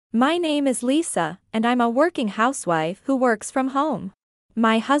My name is Lisa, and I'm a working housewife who works from home.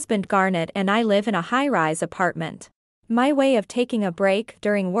 My husband Garnet and I live in a high-rise apartment. My way of taking a break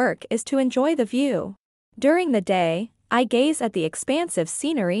during work is to enjoy the view. During the day, I gaze at the expansive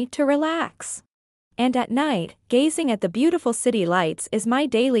scenery to relax. And at night, gazing at the beautiful city lights is my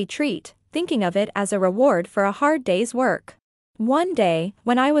daily treat, thinking of it as a reward for a hard day's work. One day,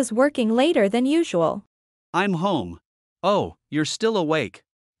 when I was working later than usual. I'm home. Oh, you're still awake.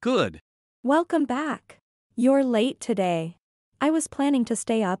 Good. Welcome back. You're late today. I was planning to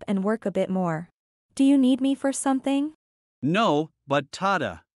stay up and work a bit more. Do you need me for something? No, but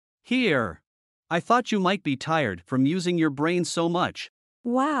Tata. Here. I thought you might be tired from using your brain so much.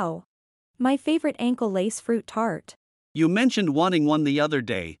 Wow. My favorite ankle lace fruit tart. You mentioned wanting one the other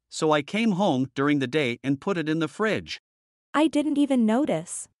day, so I came home during the day and put it in the fridge. I didn't even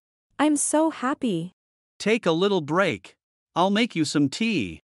notice. I'm so happy. Take a little break. I'll make you some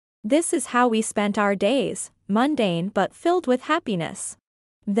tea. This is how we spent our days, mundane but filled with happiness.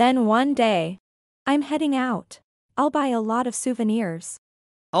 Then one day, I'm heading out. I'll buy a lot of souvenirs.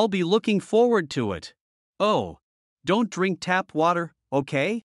 I'll be looking forward to it. Oh, don't drink tap water,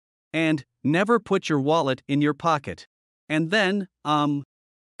 okay? And never put your wallet in your pocket. And then,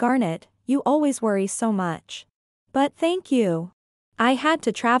 Garnet, you always worry so much. But thank you. I had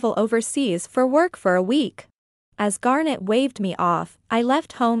to travel overseas for work for a week. As Garnet waved me off, I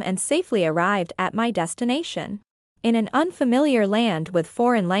left home and safely arrived at my destination. In an unfamiliar land with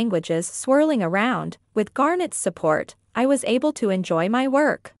foreign languages swirling around, with Garnet's support, I was able to enjoy my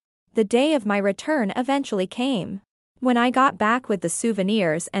work. The day of my return eventually came. When I got back with the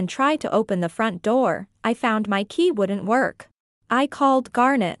souvenirs and tried to open the front door, I found my key wouldn't work. I called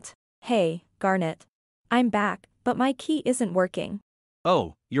Garnet. Hey, Garnet. I'm back, but my key isn't working.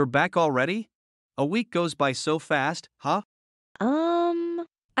 oh, you're back already? A week goes by so fast, huh?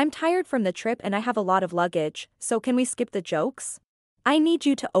 I'm tired from the trip and I have a lot of luggage, so can we skip the jokes? I need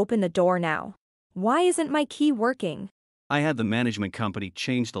you to open the door now. Why isn't my key working? I had the management company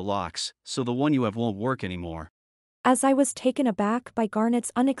change the locks, so the one you have won't work anymore. As I was taken aback by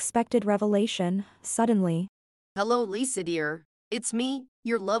Garnet's unexpected revelation, suddenly. Hello, Lisa dear. It's me,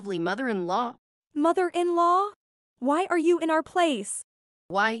 your lovely mother-in-law. Mother-in-law? Why are you in our place?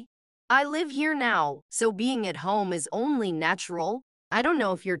 Why? I live here now, so being at home is only natural. I don't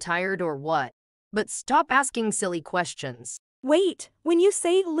know if you're tired or what, but stop asking silly questions. Wait, when you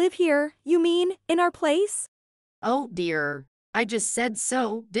say live here, you mean in our place? Oh dear, I just said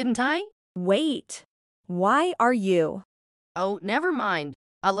so, didn't I? Wait. Why are you? Oh, never mind.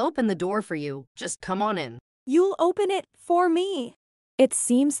 I'll open the door for you. Just come on in. You'll open it for me. It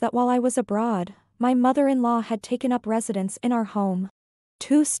seems that while I was abroad, my mother-in-law had taken up residence in our home.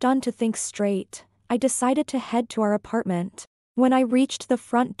 Too stunned to think straight, I decided to head to our apartment. When I reached the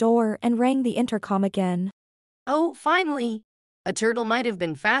front door and rang the intercom again. Oh, finally. A turtle might have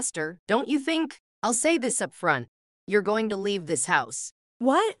been faster, don't you think? I'll say this up front. You're going to leave this house.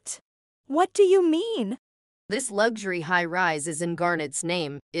 What? What do you mean? This luxury high-rise is in Garnet's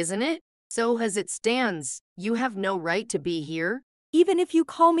name, isn't it? So as it stands, you have no right to be here. Even if you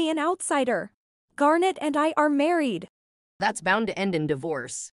call me an outsider. Garnet and I are married. That's bound to end in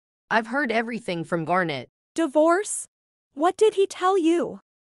divorce. I've heard everything from Garnet. Divorce? What did he tell you?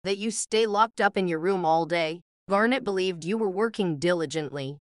 That you stay locked up in your room all day. Garnet believed you were working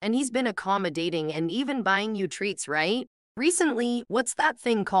diligently, and he's been accommodating and even buying you treats, right? Recently, what's that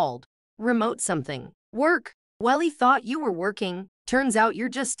thing called? Remote something. Work. Well, he thought you were working. Turns out you're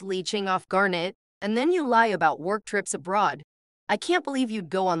just leeching off Garnet, and then you lie about work trips abroad. I can't believe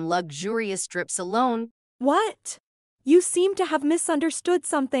you'd go on luxurious trips alone. What? You seem to have misunderstood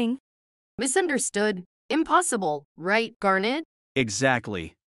something. Misunderstood? Impossible, right, Garnet?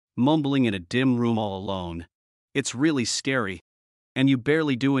 Exactly. Mumbling in a dim room all alone. It's really scary. And you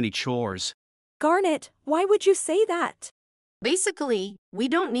barely do any chores. Garnet, why would you say that? Basically, we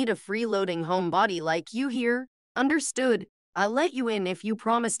don't need a freeloading homebody like you here. Understood. I'll let you in if you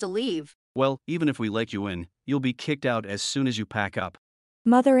promise to leave. Well, even if we let you in, you'll be kicked out as soon as you pack up.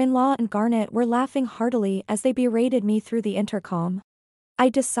 Mother-in-law and Garnet were laughing heartily as they berated me through the intercom. I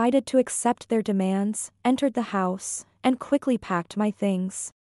decided to accept their demands, entered the house, and quickly packed my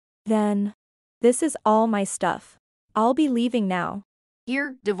things. Then, this is all my stuff. I'll be leaving now.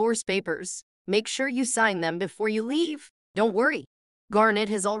 Here, divorce papers. Make sure you sign them before you leave. Don't worry. Garnet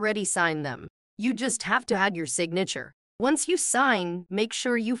has already signed them. You just have to add your signature. Once you sign, make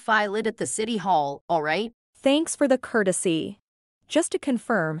sure you file it at the city hall, all right? Thanks for the courtesy. Just to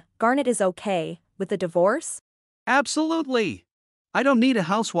confirm, Garnet is okay with the divorce? Absolutely. I don't need a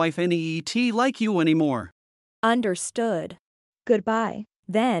housewife NEET like you anymore. Understood. Goodbye.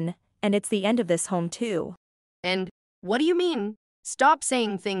 Then, and it's the end of this home too. And what do you mean? Stop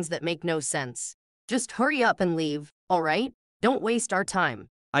saying things that make no sense. Just hurry up and leave, all right? Don't waste our time.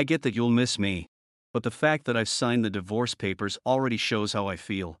 I get that you'll miss me. But the fact that I've signed the divorce papers already shows how I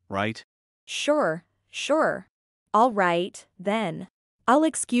feel, right? Sure, sure. All right, then. I'll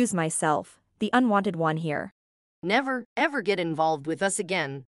excuse myself, the unwanted one here. Never, ever get involved with us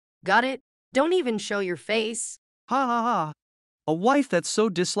again. Got it? Don't even show your face. Ha ha ha. A wife that's so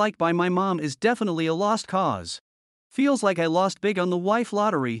disliked by my mom is definitely a lost cause. Feels like I lost big on the wife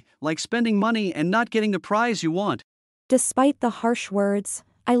lottery, like spending money and not getting the prize you want. Despite the harsh words,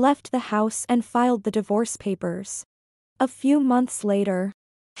 I left the house and filed the divorce papers. A few months later.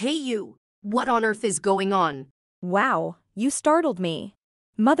 Hey you, what on earth is going on? Wow, you startled me.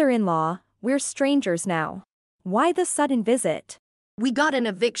 Mother-in-law, we're strangers now. Why the sudden visit? We got an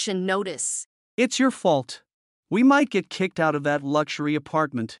eviction notice. It's your fault. We might get kicked out of that luxury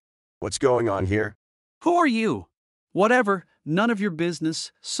apartment. What's going on here? Who are you? Whatever, none of your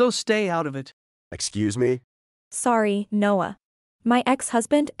business, so stay out of it. Excuse me? Sorry, Noah. My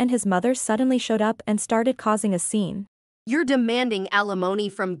ex-husband and his mother suddenly showed up and started causing a scene. You're demanding alimony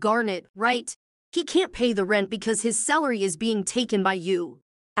from Garnet, right? He can't pay the rent because his salary is being taken by you.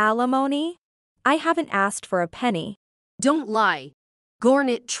 Alimony? I haven't asked for a penny. Don't lie.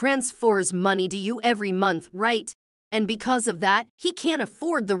 Garnet transfers money to you every month, right? And because of that, he can't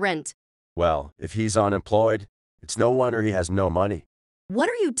afford the rent. Well, if he's unemployed, it's no wonder he has no money. What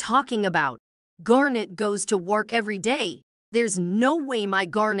are you talking about? Garnet goes to work every day. There's no way my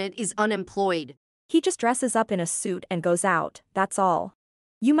Garnet is unemployed. He just dresses up in a suit and goes out, that's all.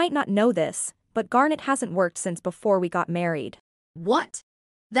 You might not know this, but Garnet hasn't worked since before we got married. What?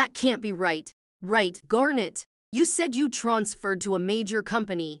 That can't be right. Right, Garnet. You said you transferred to a major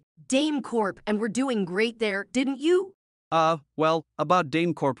company, Dame Corp, and were doing great there, didn't you? Well, about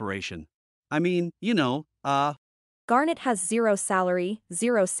Dame Corporation. I mean, Garnet has zero salary,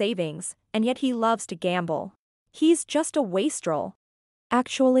 zero savings, and yet he loves to gamble. He's just a wastrel.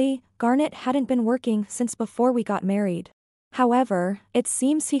 Actually, Garnet hadn't been working since before we got married. However, it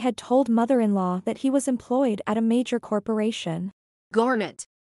seems he had told mother-in-law that he was employed at a major corporation. Garnet.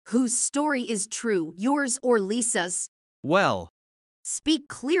 Whose story is true, yours or Lisa's? well, Speak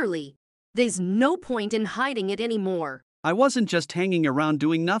clearly. There's no point in hiding it anymore. I wasn't just hanging around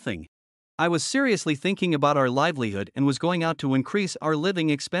doing nothing. I was seriously thinking about our livelihood and was going out to increase our living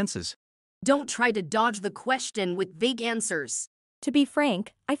expenses. Don't try to dodge the question with vague answers. To be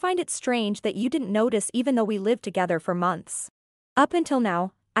frank, I find it strange that you didn't notice even though we lived together for months. Up until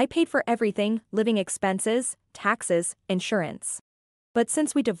now, I paid for everything, living expenses, taxes, insurance. But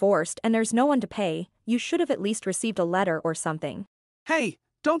since we divorced and there's no one to pay, you should have at least received a letter or something. Hey,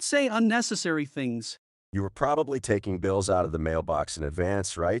 don't say unnecessary things. You were probably taking bills out of the mailbox in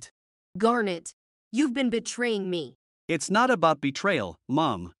advance, right? Garnet, you've been betraying me. It's not about betrayal,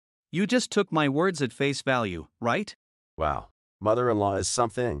 Mom. You just took my words at face value, right? Wow, mother-in-law is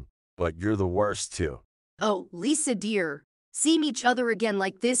something, but you're the worst too. Oh, Lisa dear, seeing each other again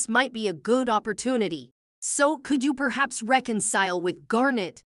like this might be a good opportunity. So could you perhaps reconcile with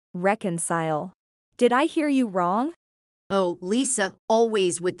Garnet? Reconcile. Did I hear you wrong? Oh, Lisa,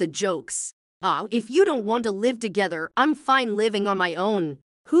 always with the jokes. If you don't want to live together, I'm fine living on my own.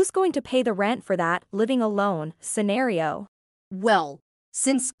 Who's going to pay the rent for that living alone scenario? Well,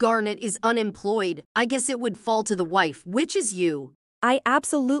 since Garnet is unemployed, I guess it would fall to the wife, which is you. I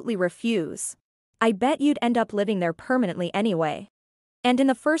absolutely refuse. I bet you'd end up living there permanently anyway. And in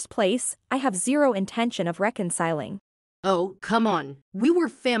the first place, I have zero intention of reconciling. Oh, come on. We were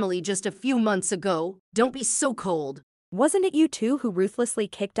family just a few months ago. Don't be so cold. Wasn't it you two who ruthlessly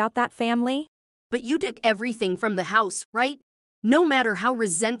kicked out that family? But you took everything from the house, right? No matter how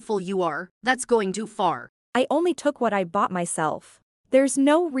resentful you are, that's going too far. I only took what I bought myself. There's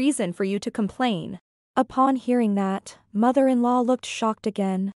no reason for you to complain. Upon hearing that, mother-in-law looked shocked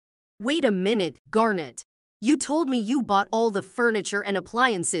again. Wait a minute, Garnet. You told me you bought all the furniture and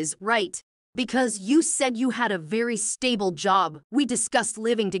appliances, right? Because you said you had a very stable job. We discussed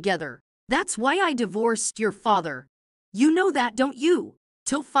living together. That's why I divorced your father. You know that, don't you?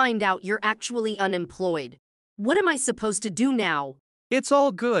 To find out you're actually unemployed. What am I supposed to do now? It's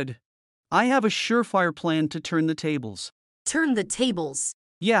all good. I have a surefire plan to turn the tables. Turn the tables.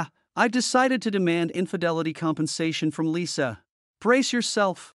 Yeah, I've decided to demand infidelity compensation from Lisa. Brace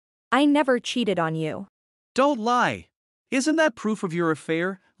yourself. I never cheated on you. Don't lie. Isn't that proof of your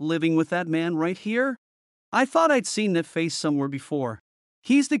affair, living with that man right here? I thought I'd seen that face somewhere before.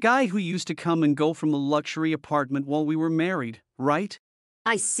 He's the guy who used to come and go from the luxury apartment while we were married, right?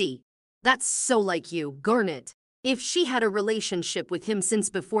 I see. That's so like you, Garnet. If she had a relationship with him since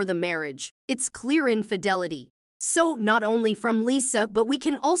before the marriage, it's clear infidelity. So, not only from Lisa, but we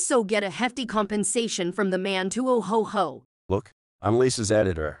can also get a hefty compensation from the man too. Oh ho ho. Look, I'm Lisa's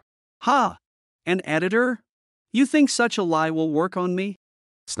editor. Ha! An editor? You think such a lie will work on me?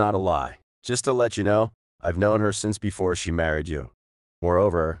 It's not a lie. Just to let you know, I've known her since before she married you.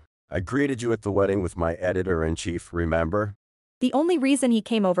 Moreover, I greeted you at the wedding with my editor-in-chief, remember? The only reason he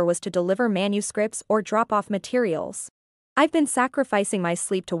came over was to deliver manuscripts or drop off materials. I've been sacrificing my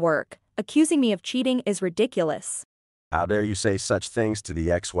sleep to work. Accusing me of cheating is ridiculous. How dare you say such things to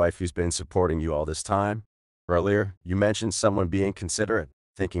the ex-wife who's been supporting you all this time? Earlier, you mentioned someone being considerate,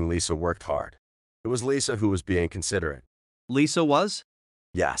 thinking Lisa worked hard. It was Lisa who was being considerate. Lisa was?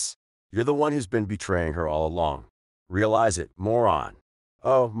 Yes. You're the one who's been betraying her all along. Realize it, moron.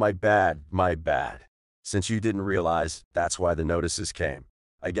 Oh, my bad, my bad. Since you didn't realize, that's why the notices came.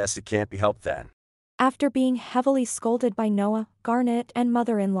 I guess it can't be helped then. After being heavily scolded by Noah, Garnet, and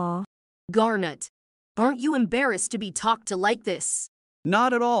mother-in-law. Garnet, aren't you embarrassed to be talked to like this?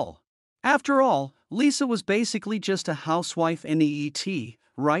 Not at all. After all, Lisa was basically just a housewife NEET,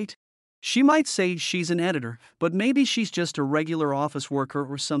 right? She might say she's an editor, but maybe she's just a regular office worker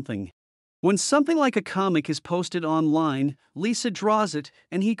or something. When something like a comic is posted online, Lisa draws it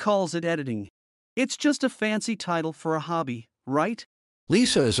and he calls it editing. It's just a fancy title for a hobby, right?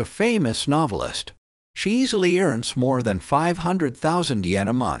 Lisa is a famous novelist. She easily earns more than 500,000 yen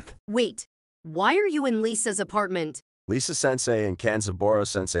a month. Wait, why are you in Lisa's apartment? Lisa-sensei and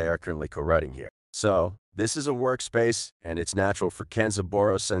Kanzaburo-sensei are currently co-writing here. So, this is a workspace, and it's natural for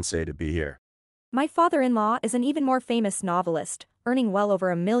Kanzaburo-sensei to be here. My father-in-law is an even more famous novelist, earning well over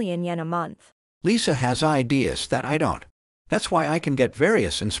 1,000,000 yen a month. Lisa has ideas that I don't. That's why I can get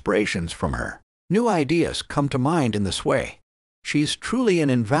various inspirations from her. New ideas come to mind in this way. She's truly an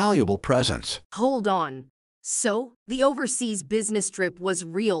invaluable presence. Hold on. So, the overseas business trip was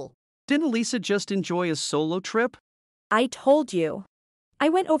real. Didn't Lisa just enjoy a solo trip? I told you. I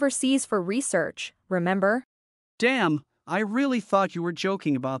went overseas for research, remember? Damn, I really thought you were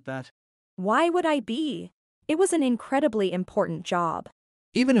joking about that. Why would I be? It was an incredibly important job.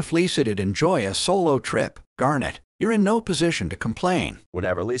 Even if Lisa did enjoy a solo trip, Garnet, you're in no position to complain.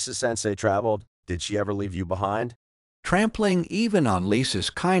 Whenever Lisa-sensei traveled, did she ever leave you behind? Trampling even on Lisa's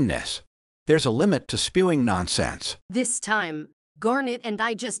kindness. There's a limit to spewing nonsense. This time, Garnet and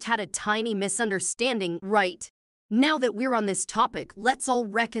I just had a tiny misunderstanding, right? Now that we're on this topic, let's all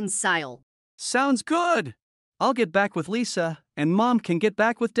reconcile. Sounds good. I'll get back with Lisa, and Mom can get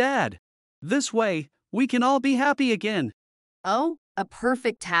back with Dad. This way, we can all be happy again. Oh, a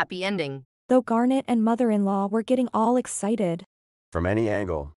perfect happy ending. Though Garnet and mother-in-law were getting all excited. From any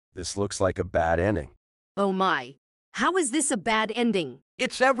angle, this looks like a bad ending. Oh my. How is this a bad ending?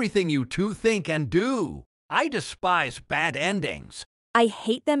 It's everything you two think and do. I despise bad endings. I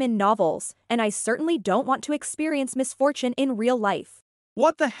hate them in novels, and I certainly don't want to experience misfortune in real life.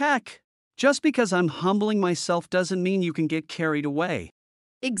 What the heck? Just because I'm humbling myself doesn't mean you can get carried away.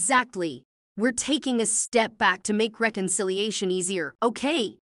 Exactly. We're taking a step back to make reconciliation easier,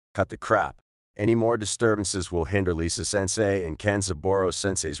 okay? Cut the crap. Any more disturbances will hinder Lisa-sensei and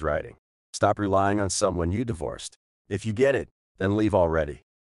Kanzaburo-sensei's writing. Stop relying on someone you divorced. If you get it, then leave already.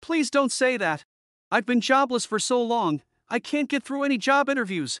 Please don't say that. I've been jobless for so long, I can't get through any job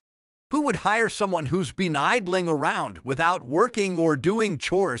interviews. Who would hire someone who's been idling around without working or doing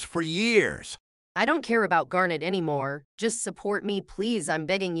chores for years? I don't care about Garnet anymore. Just support me, please, I'm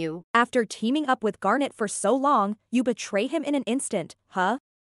begging you. After teaming up with Garnet for so long, you betray him in an instant, huh?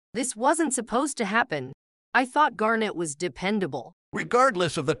 This wasn't supposed to happen. I thought Garnet was dependable.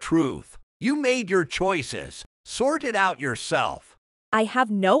 Regardless of the truth, you made your choices. Sort it out yourself. I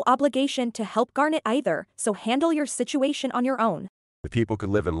have no obligation to help Garnet either, so handle your situation on your own. If people could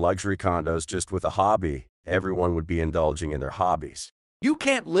live in luxury condos just with a hobby, everyone would be indulging in their hobbies. You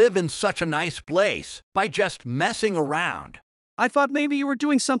can't live in such a nice place by just messing around. I thought maybe you were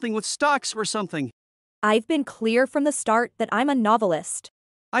doing something with stocks or something. I've been clear from the start that I'm a novelist.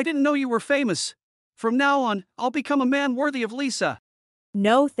 I didn't know you were famous. From now on, I'll become a man worthy of Lisa.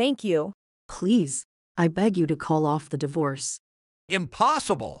 No, thank you. Please, I beg you to call off the divorce.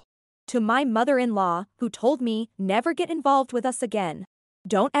 Impossible. To my mother-in-law, who told me never get involved with us again.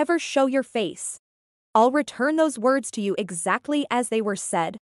 Don't ever show your face. I'll return those words to you exactly as they were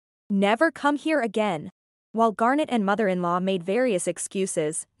said. Never come here again. While Garnet and mother-in-law made various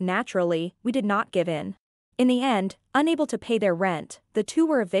excuses, naturally, we did not give in. In the end, unable to pay their rent, the two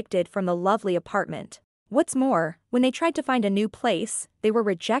were evicted from the lovely apartment. What's more, when they tried to find a new place, they were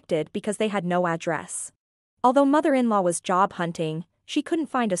rejected because they had no address. Although mother-in-law was job hunting, she couldn't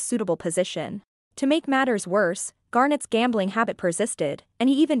find a suitable position. To make matters worse, Garnet's gambling habit persisted, and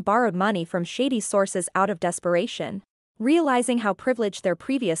he even borrowed money from shady sources out of desperation. Realizing how privileged their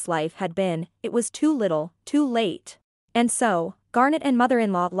previous life had been, it was too little, too late. And so, Garnet and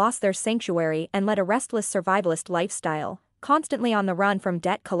mother-in-law lost their sanctuary and led a restless survivalist lifestyle, constantly on the run from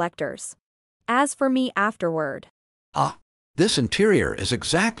debt collectors. As for me afterward. Ah, this interior is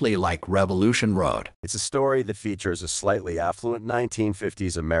exactly like Revolution Road. It's a story that features a slightly affluent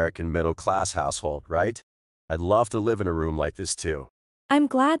 1950s American middle-class household, right? I'd love to live in a room like this too. I'm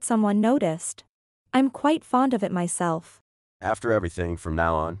glad someone noticed. I'm quite fond of it myself. After everything from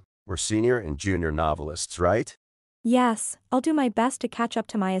now on, we're senior and junior novelists, right? Yes, I'll do my best to catch up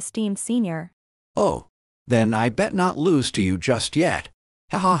to my esteemed senior. Oh, then I bet not lose to you just yet.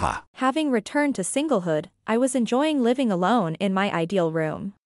 Ha ha ha. Having returned to singlehood, I was enjoying living alone in my ideal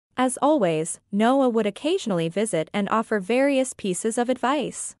room. As always, Noah would occasionally visit and offer various pieces of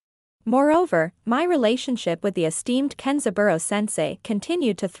advice. Moreover, my relationship with the esteemed Kenzaburo-sensei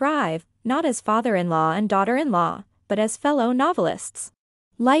continued to thrive, not as father-in-law and daughter-in-law, but as fellow novelists.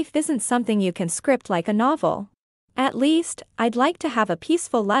 Life isn't something you can script like a novel. At least, I'd like to have a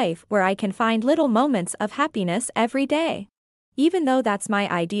peaceful life where I can find little moments of happiness every day. Even though that's my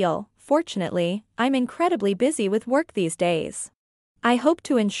ideal, fortunately, I'm incredibly busy with work these days. I hope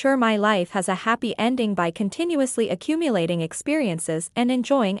to ensure my life has a happy ending by continuously accumulating experiences and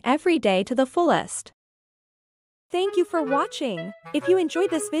enjoying every day to the fullest. Thank you for watching. If you enjoyed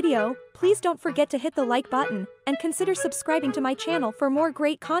this video, please don't forget to hit the like button and consider subscribing to my channel for more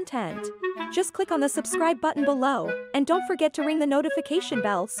great content. Just click on the subscribe button below, and don't forget to ring the notification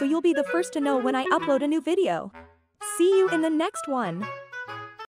bell so you'll be the first to know when I upload a new video. See you in the next one.